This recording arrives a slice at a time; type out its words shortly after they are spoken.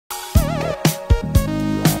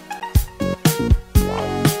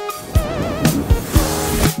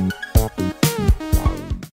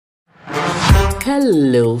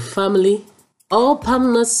Hello family, all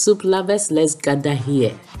Palmnut soup lovers, let's gather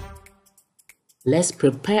here. Let's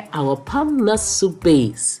prepare our Palmnut soup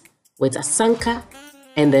base with Asanka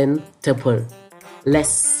and then Tapoli.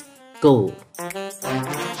 Let's go.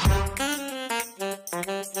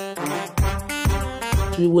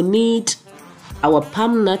 We will need our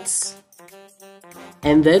palm nuts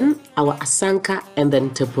and then our Asanka and then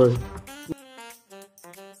Tapoli.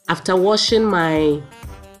 After washing my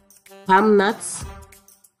palm nuts,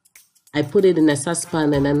 I put it in a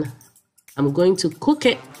saucepan and then I'm going to cook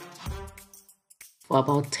it for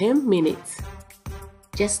about 10 minutes.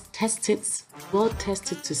 Just test it, well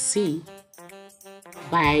test it to see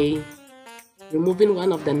by removing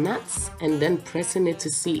one of the nuts and then pressing it to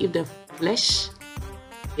see if the flesh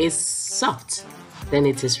is soft. Then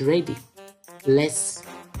it is ready. Let's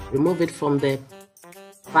remove it from the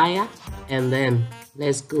fire and then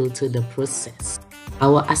let's go to the process.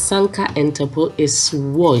 Our Asanka and Tapoli is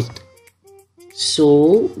washed,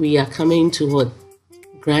 so we are coming to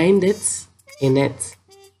grind it in it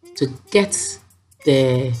to get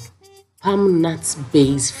the palm nuts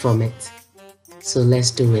base from it. So let's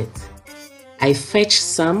do it. I fetch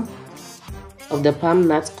some of the palm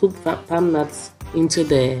nuts, cooked palm nuts, into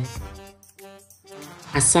the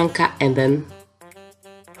Asanka and then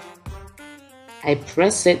I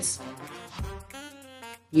press it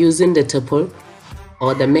using the Tapoli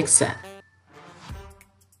or the mixer.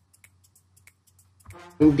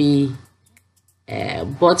 Can be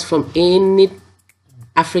bought from any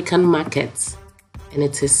African market and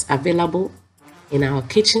it is available in our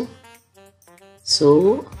kitchen.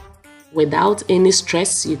 So without any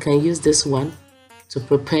stress, you can use this one to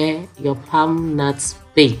prepare your palm nuts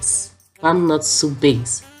base, palm nut soup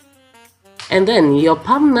base. And then your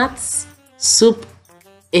palm nuts soup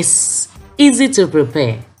is easy to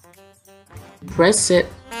prepare. Press it,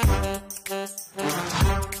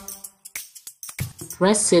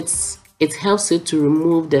 it helps it to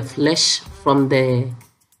remove the flesh from the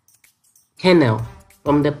kernel,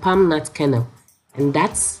 from the palm nut kernel, and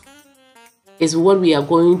that is what we are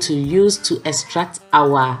going to use to extract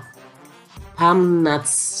our palm nut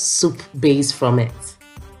soup base from it.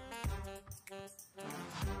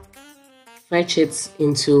 Fetch it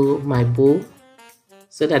into my bowl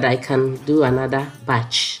so that I can do another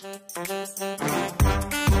batch.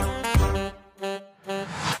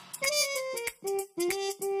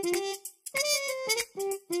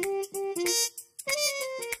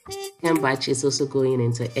 Second batch is also going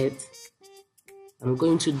into it. I'm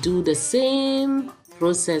going to do the same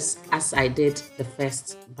process as I did the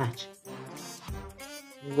first batch.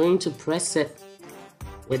 I'm going to press it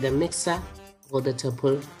with the mixer or the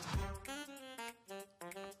Tapoli.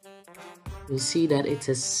 You see that it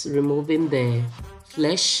is removing the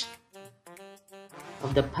flesh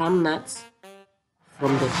of the palm nuts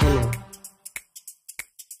from the kernel.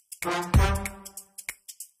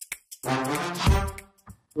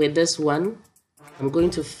 With this one, I'm going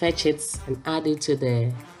to fetch it and add it to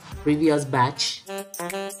the previous batch.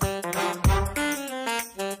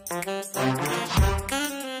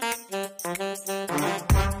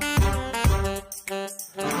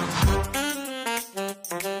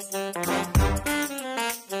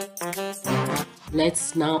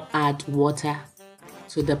 Let's now add water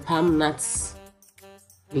to the palm nuts.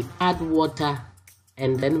 We add water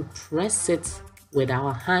and then press it with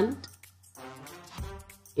our hand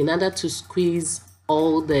in order to squeeze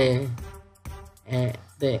all the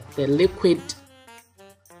liquid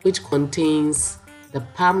which contains the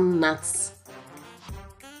palm nuts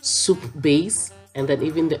soup base and then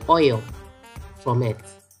even the oil from it.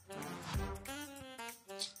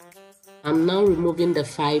 I'm now removing the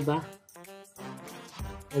fiber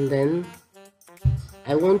and then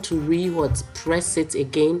I want to press it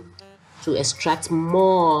again to extract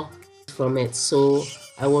more from it. So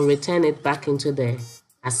I will return it back into the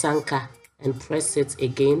Asanka and press it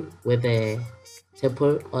again with the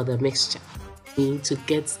Tapoli or the mixture to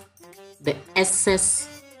get the excess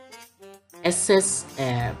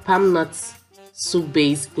palm nuts soup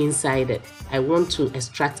base inside it. I want to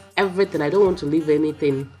extract everything. I don't want to leave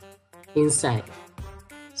anything inside.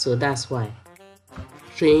 So that's why.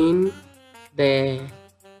 Strain the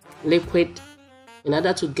liquid in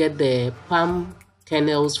order to get the palm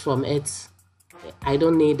kernels from it. I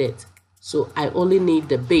don't need it. So I only need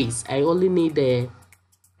the base. I only need the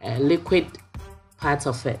liquid part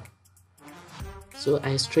of it. So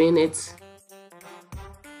I strain it.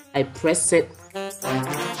 I press it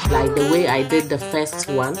like the way I did the first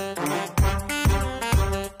one.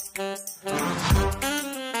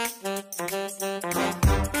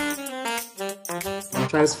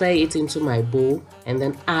 Transfer it into my bowl and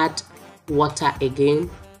then add water again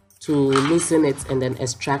to loosen it and then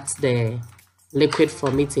extract the liquid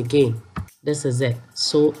from it again. This is it.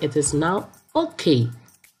 So it is now okay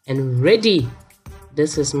and ready.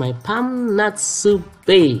 This is my palm nut soup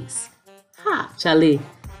base. Charlie,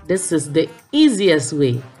 this is the easiest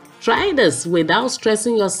way. Try this without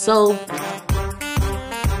stressing yourself.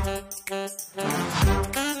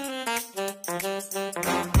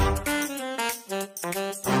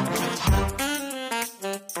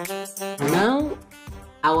 Now,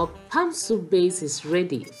 our palm soup base is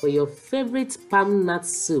ready for your favorite palm nut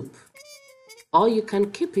soup. Or you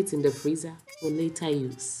can keep it in the freezer for later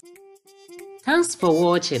use. Thanks for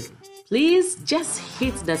watching. Please just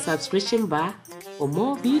hit the subscription bar for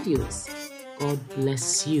more videos. God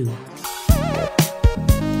bless you.